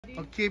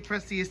Okay,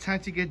 Presley, it's time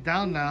to get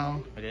down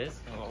now. It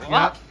is?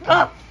 Yep.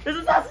 Ah! There's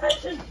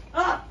assassination!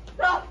 Ah!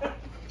 Ah!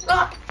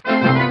 Ah!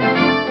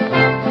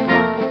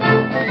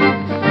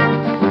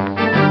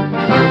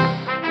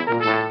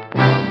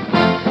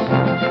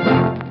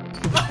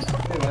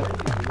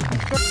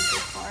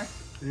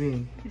 What do you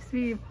mean? It's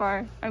really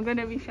far. I'm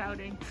gonna be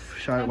shouting.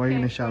 Shout, why are you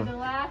gonna shout? For the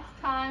last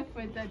time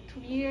for the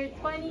year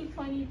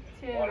 2022.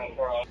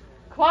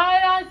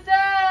 Quiet on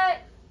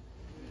set!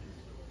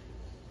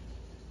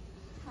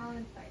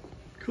 On site.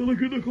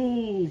 Look at the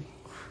goal.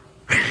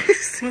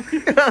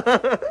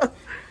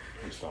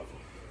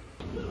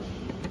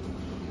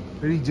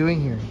 What are you doing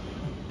here?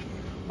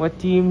 What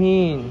do you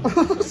mean?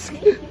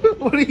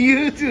 What are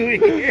you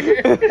doing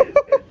here?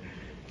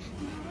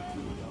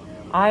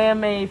 I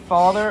am a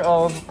father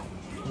of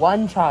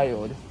 1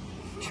 child,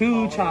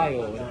 2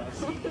 child,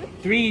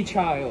 3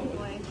 child,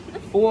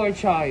 4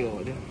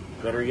 child.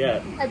 Better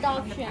yet,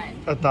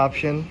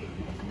 Adoption.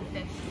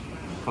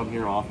 come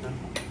here often.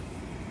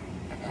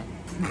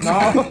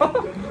 No.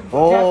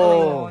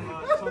 Oh.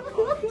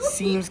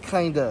 Seems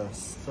kinda.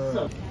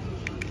 So.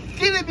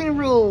 Philippine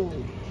roll.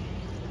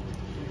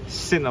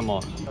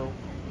 Cinnamon.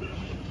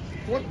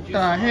 What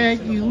the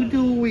heck you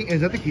doing?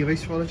 Is that the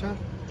KVIKS for the chat?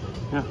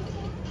 Yeah.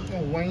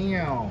 Oh,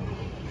 wow.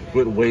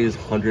 It weighs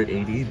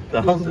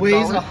 $180,000. It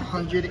weighs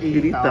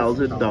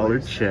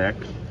 $180,000 check.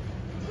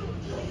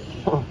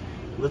 Oh,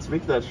 let's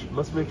make that.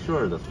 Let's make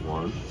sure that's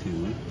 1,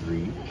 2,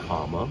 3,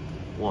 comma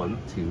 1,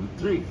 2,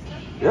 3.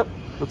 Yep,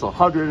 that's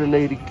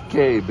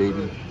 180K,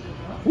 baby.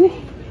 Woo.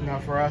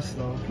 Not for us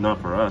though.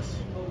 Not for us.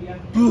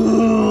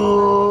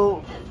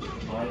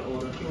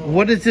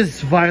 What is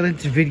this violent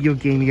video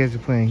game you guys are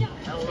playing?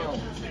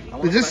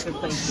 Is this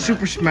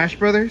Super Smash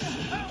Brothers?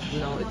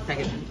 No, it's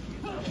Tekken.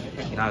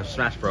 Not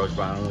Smash Bros,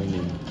 but I don't really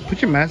mean.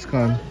 Put your mask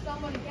on.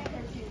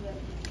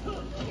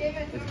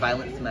 It's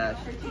Violent Smash.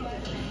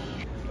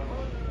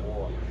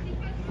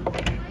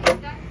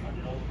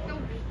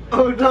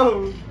 Oh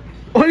no!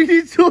 What are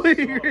you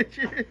doing,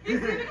 Richard?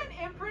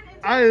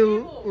 I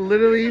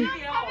literally.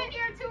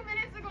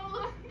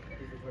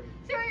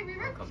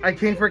 I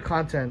came for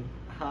content.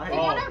 You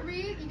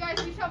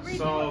guys, we shall read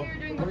what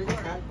you're doing.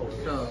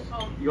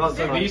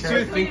 So these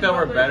two think that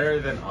we're better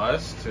than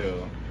us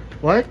too.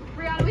 What?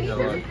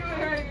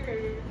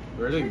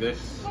 We're doing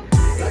this.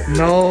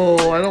 No,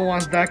 I don't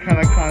want that kind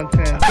of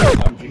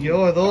content.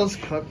 Yo, are those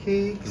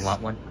cupcakes? You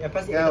want one?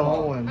 Yeah, I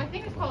want one. I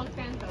think it's called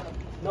Fanta.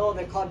 No,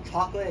 they're called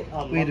chocolate.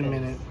 Wait a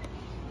minute.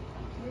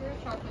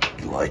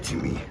 You lied to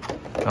me.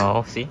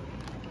 Oh, see?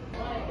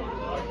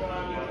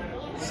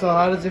 So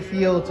how does it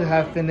feel to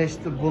have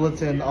finished the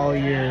bulletin all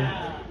year?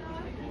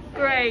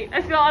 Great.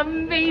 I feel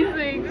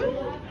amazing.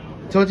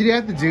 So what did you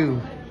have to do?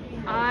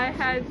 I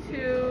had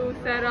to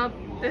set up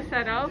the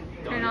setup,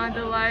 turn on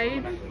the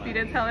lights, be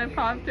the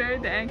teleprompter,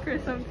 the anchor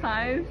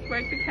sometimes,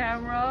 work the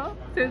camera,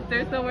 since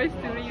there's no more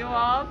studio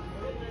ops.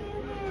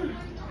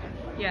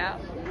 Yeah.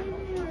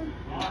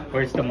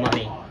 Where's the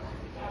money?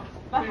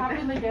 What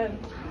happened again?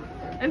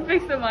 And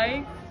fix the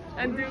mics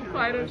and do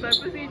final set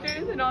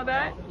procedures and all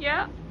that.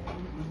 Yeah.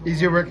 Is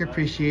your work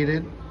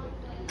appreciated?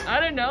 I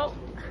don't know.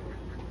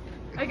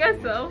 I guess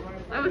so.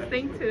 I was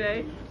thinking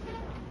today.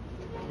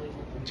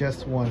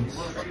 Just once.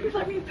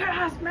 Let me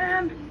pass,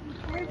 man.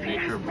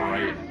 Make your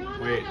bright.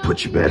 Wait.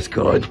 Put your mask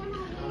on.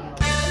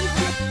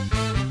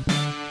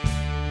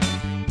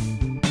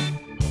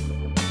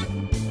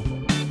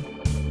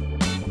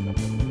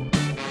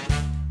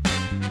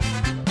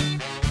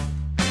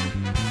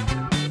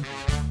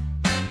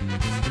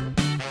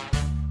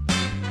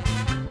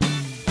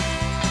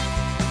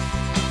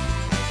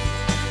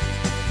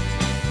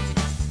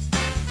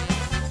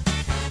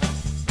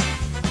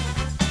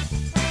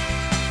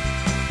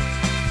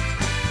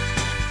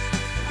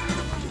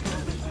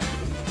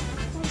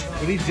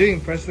 What are you doing,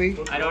 Presley?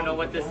 I don't know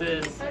what this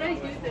is. How do I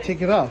do this?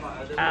 Take it off.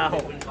 Ow.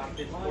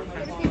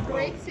 He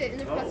breaks it in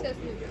the process.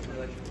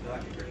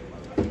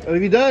 What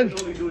have you done?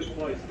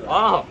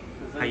 Oh.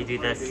 How you do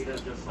this?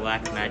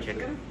 Black magic.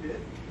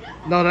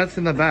 No, that's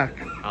in the back.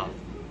 Oh.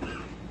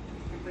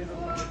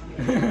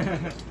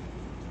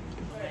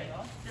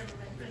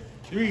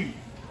 3,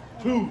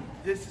 2,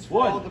 This is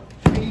for all the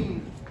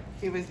pain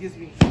KVIKS gives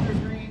me.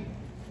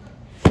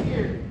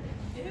 Here.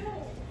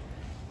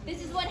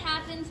 This is what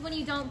happens when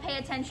you don't pay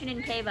attention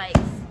in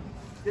KVIKS.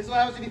 This is what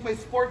happens when you play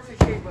sports in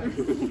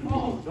KVIKS.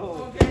 Oh,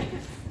 no. Okay.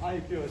 I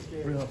feel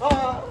scared.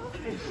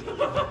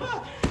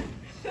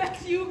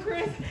 That's you,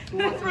 Chris.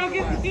 That's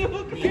Rogan's you,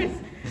 Chris.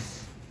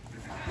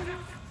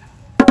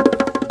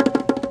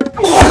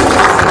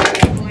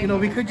 You know,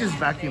 we could just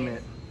vacuum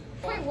it.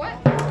 Wait, what?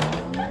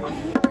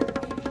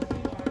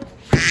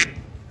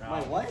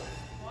 My what?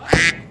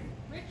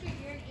 Richard,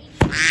 you're an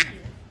ADHD.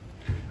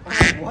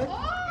 What?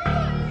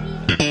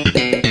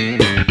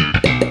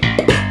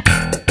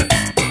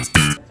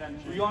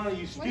 Rihanna,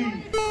 you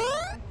stink.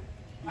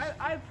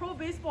 I pro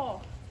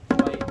baseball. Oh,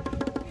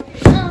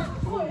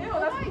 Ew,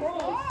 that's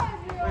gross.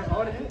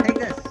 Take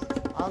this.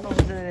 I don't know what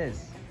it is.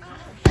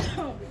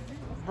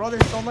 Bro,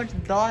 there's so much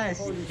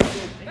dust.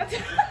 That's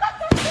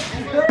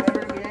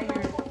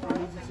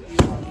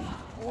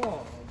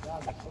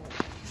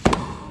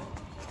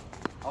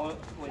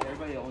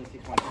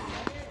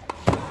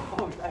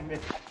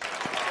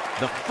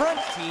The front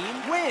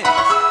team wins.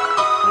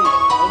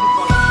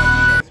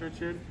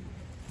 Richard.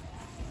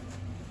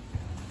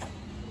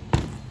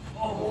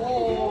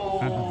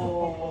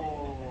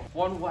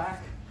 One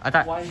whack. I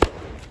thought. One.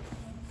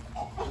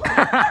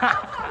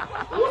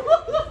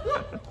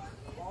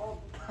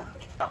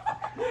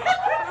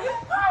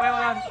 Wait,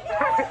 hold on.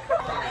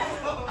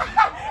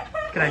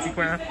 Can I see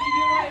Clara?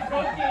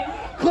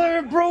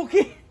 Clara broke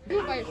it! Do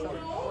it by yourself.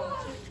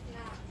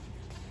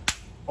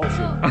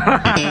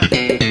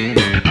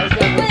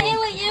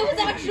 It was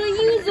actually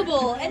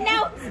usable, and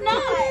now it's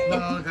not.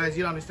 No, guys,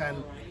 you don't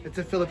understand. It's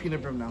a Filipino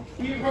broom now.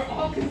 Yeah,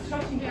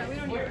 we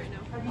don't need it right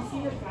now. Have you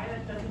seen a guy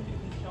that doesn't do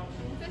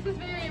construction? This is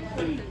very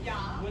important.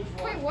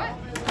 Wait, what?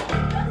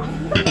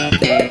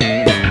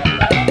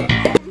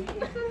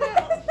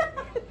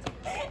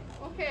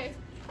 Okay.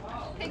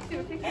 Take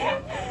two.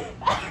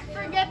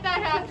 Forget that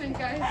happened,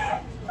 guys.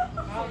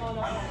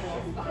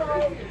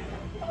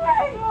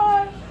 Hang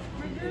on.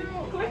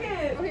 Quick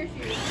it. Oh, here she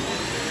is.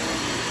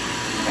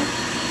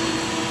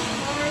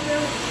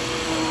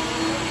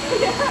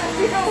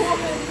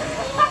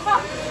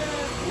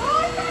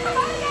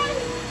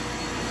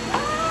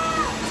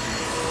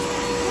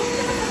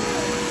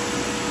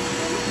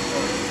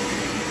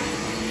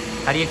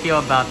 How do you feel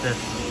about this,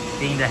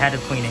 being the head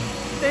of cleaning?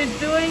 They're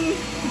doing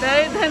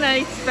better than I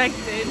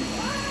expected.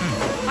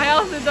 I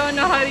also don't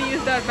know how to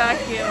use that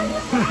vacuum.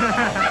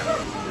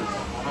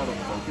 How to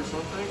focus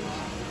on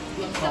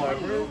things.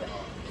 However,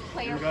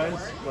 you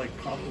guys like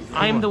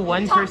I'm the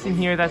one person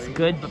here that's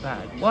good but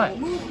bad. What?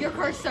 Move your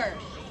cursor.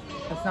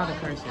 That's not a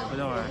cursor, but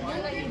don't worry.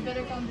 You're not in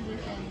better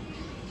composition.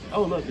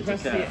 oh look, it's a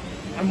Press cat. it.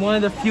 I'm one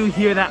of the few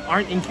here that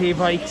aren't in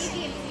KVIKS.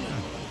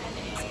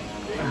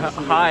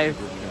 Hi.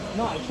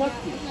 No, I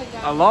trust you.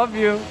 Oh I love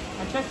you.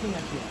 I trust you,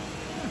 nephew.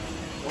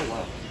 Oh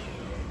wow.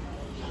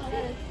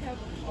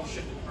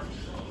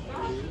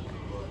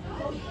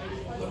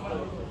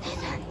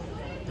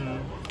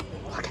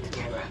 Look at the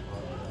camera.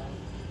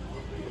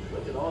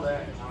 Look at all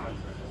that.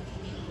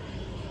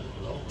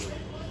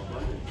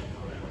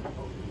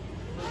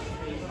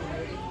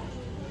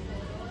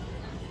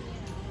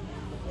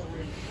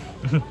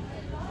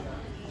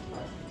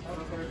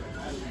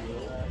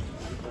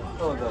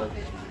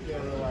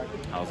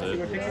 How's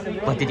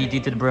it? What did he do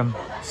to the broom?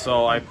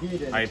 So I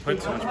put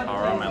too much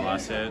power on my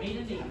last hit,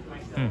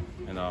 and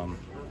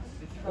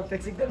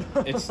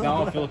it's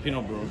now a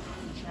Filipino broom.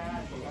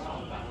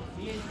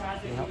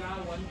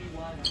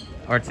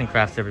 Arts and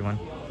crafts, everyone.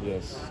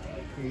 Yes.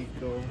 Here you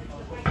go.